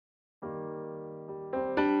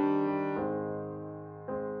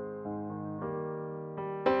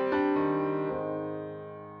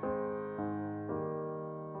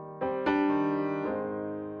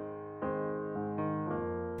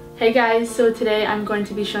Hey guys, so today I'm going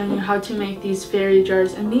to be showing you how to make these fairy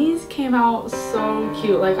jars, and these came out so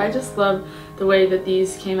cute. Like, I just love the way that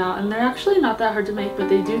these came out, and they're actually not that hard to make, but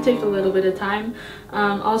they do take a little bit of time.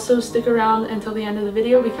 Also stick around until the end of the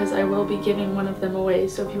video because I will be giving one of them away,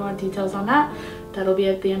 so if you want details on that, that'll be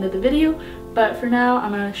at the end of the video. But for now,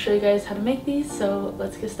 I'm going to show you guys how to make these, so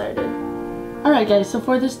let's get started. Alright guys, so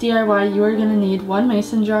for this DIY you are going to need one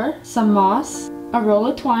mason jar, some moss, a roll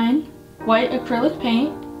of twine, white acrylic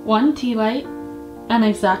paint, one tea light, an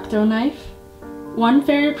X-Acto knife, one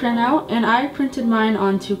fairy printout, and I printed mine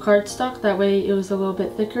onto cardstock, that way it was a little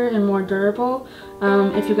bit thicker and more durable.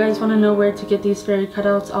 If you guys want to know where to get these fairy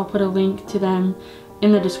cutouts, I'll put a link to them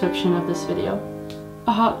in the description of this video.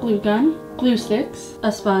 A hot glue gun, glue sticks,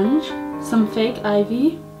 a sponge, some fake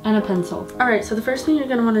ivy, and a pencil. Alright, so the first thing you're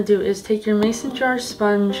going to want to do is take your mason jar,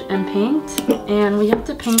 sponge, and paint, and we have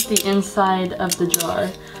to paint the inside of the jar.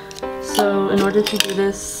 So in order to do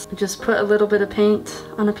this, just put a little bit of paint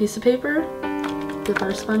on a piece of paper, dip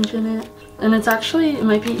our sponge in it, and it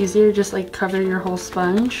might be easier just like cover your whole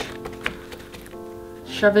sponge,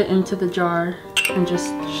 shove it into the jar, and just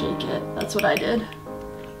shake it. That's what I did.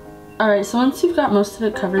 Alright, so once you've got most of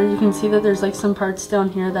it covered, you can see that there's like some parts down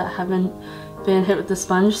here that haven't been hit with the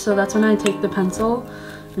sponge, so that's when I take the pencil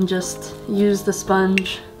and just use the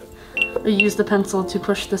pencil to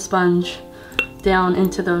push the sponge down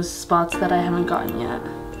into those spots that I haven't gotten yet.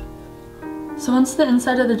 So once the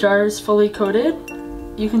inside of the jar is fully coated,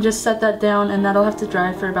 you can just set that down and that'll have to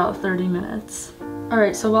dry for about 30 minutes.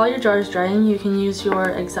 Alright, so while your jar is drying, you can use your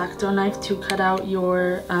X-Acto knife to cut out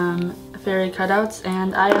your fairy cutouts,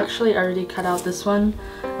 and I actually already cut out this one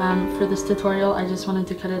for this tutorial. I just wanted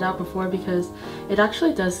to cut it out before because it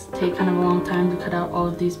actually does take kind of a long time to cut out all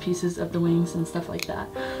of these pieces of the wings and stuff like that.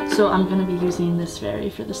 So I'm going to be using this fairy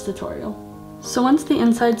for this tutorial. So once the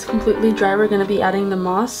inside's completely dry, we're going to be adding the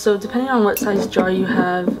moss. So depending on what size jar you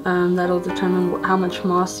have, that'll determine how much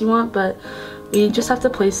moss you want, but we just have to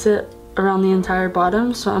place it around the entire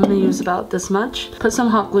bottom. So I'm going to use about this much. Put some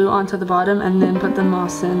hot glue onto the bottom and then put the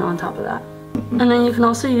moss in on top of that. And then you can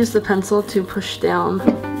also use the pencil to push down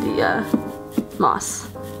the moss.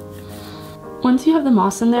 Once you have the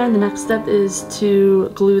moss in there, the next step is to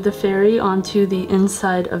glue the fairy onto the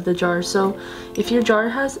inside of the jar. So if your jar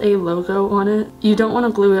has a logo on it, you don't want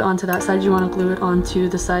to glue it onto that side, you want to glue it onto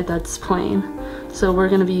the side that's plain. So we're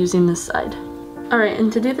going to be using this side. Alright,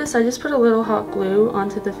 and to do this I just put a little hot glue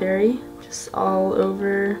onto the fairy, just all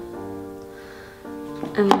over,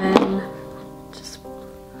 and then just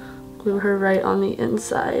glue her right on the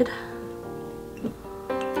inside.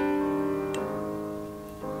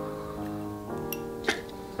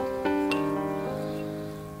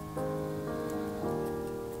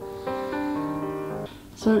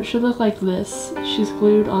 So it should look like this. She's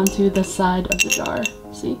glued onto the side of the jar,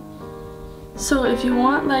 see? So if you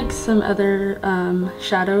want like some other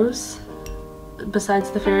shadows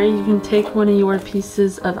besides the fairy, you can take one of your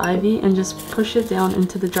pieces of ivy and just push it down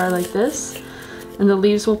into the jar like this, and the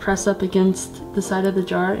leaves will press up against the side of the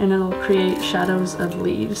jar and it'll create shadows of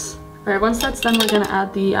leaves. Alright, once that's done, we're going to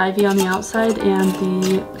add the ivy on the outside and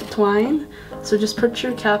the twine. So just put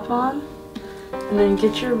your cap on and then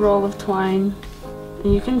get your roll of twine.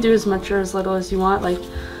 And you can do as much or as little as you want. Like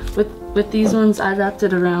with these ones, I wrapped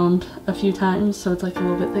it around a few times, so it's like a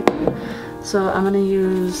little bit thicker. So I'm gonna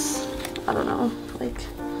use, I don't know, like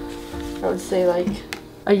I would say like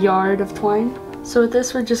a yard of twine. So with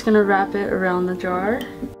this, we're just gonna wrap it around the jar.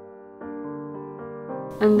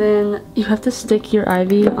 And then you have to stick your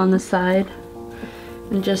ivy on the side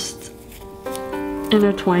and just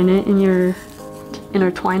intertwine it into your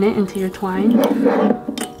twine.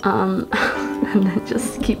 And then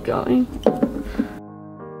just keep going.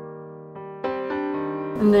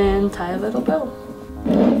 And then tie a little bow.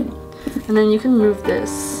 And then you can move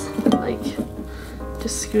this, like,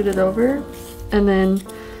 just scoot it over, and then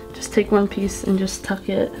just take one piece and just tuck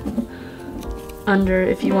it under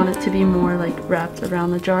if you want it to be more like wrapped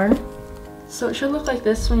around the jar. So it should look like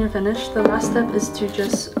this when you're finished. The last step is to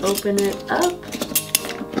just open it up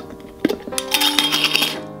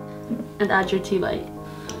and add your tea light.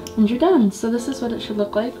 And you're done. So this is what it should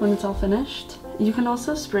look like when it's all finished. You can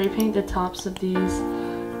also spray paint the tops of these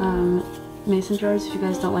mason jars if you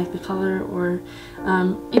guys don't like the color, or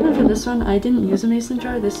even for this one, I didn't use a mason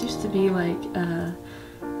jar. This used to be like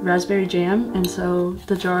raspberry jam, and so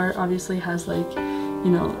the jar obviously has like,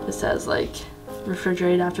 you know, it says like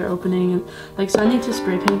refrigerate after opening, and like, so I need to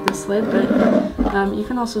spray paint this lid, but you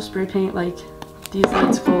can also spray paint like these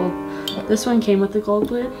lids gold. This one came with the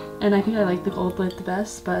gold lid, and I think I like the gold lid the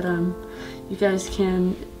best, but you guys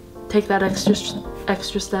can take that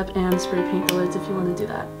extra step and spray paint the lids if you want to do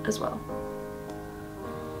that as well.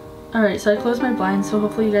 Alright, so I closed my blinds, so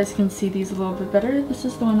hopefully you guys can see these a little bit better. This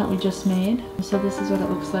is the one that we just made. So this is what it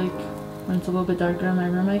looks like when it's a little bit darker in my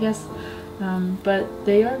room, I guess. But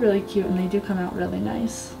they are really cute and they do come out really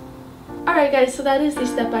nice. Alright guys, so that is the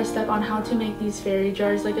step-by-step on how to make these fairy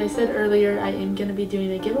jars. Like I said earlier, I am going to be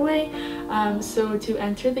doing a giveaway. So to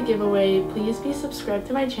enter the giveaway, please be subscribed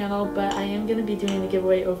to my channel, but I am going to be doing the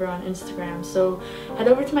giveaway over on Instagram. So head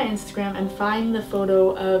over to my Instagram and find the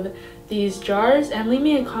photo of these jars and leave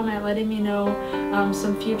me a comment letting me know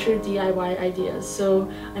some future DIY ideas.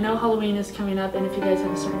 So I know Halloween is coming up, and if you guys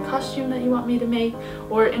have a certain costume that you want me to make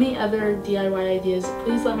or any other DIY ideas,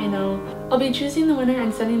 please let me know. I'll be choosing the winner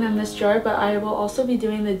and sending them this jar, but I will also be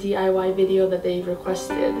doing the DIY video that they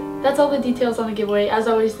requested. That's all the details on the giveaway. As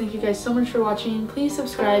always, thank you guys so much for watching. Please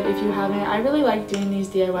subscribe if you haven't. I really like doing these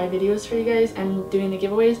DIY videos for you guys and doing the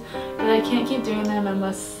giveaways, but I can't keep doing them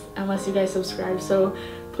unless you guys subscribe. So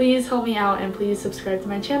please help me out and please subscribe to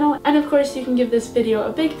my channel. And of course, you can give this video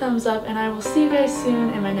a big thumbs up, and I will see you guys soon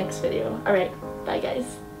in my next video. Alright, bye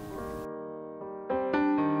guys.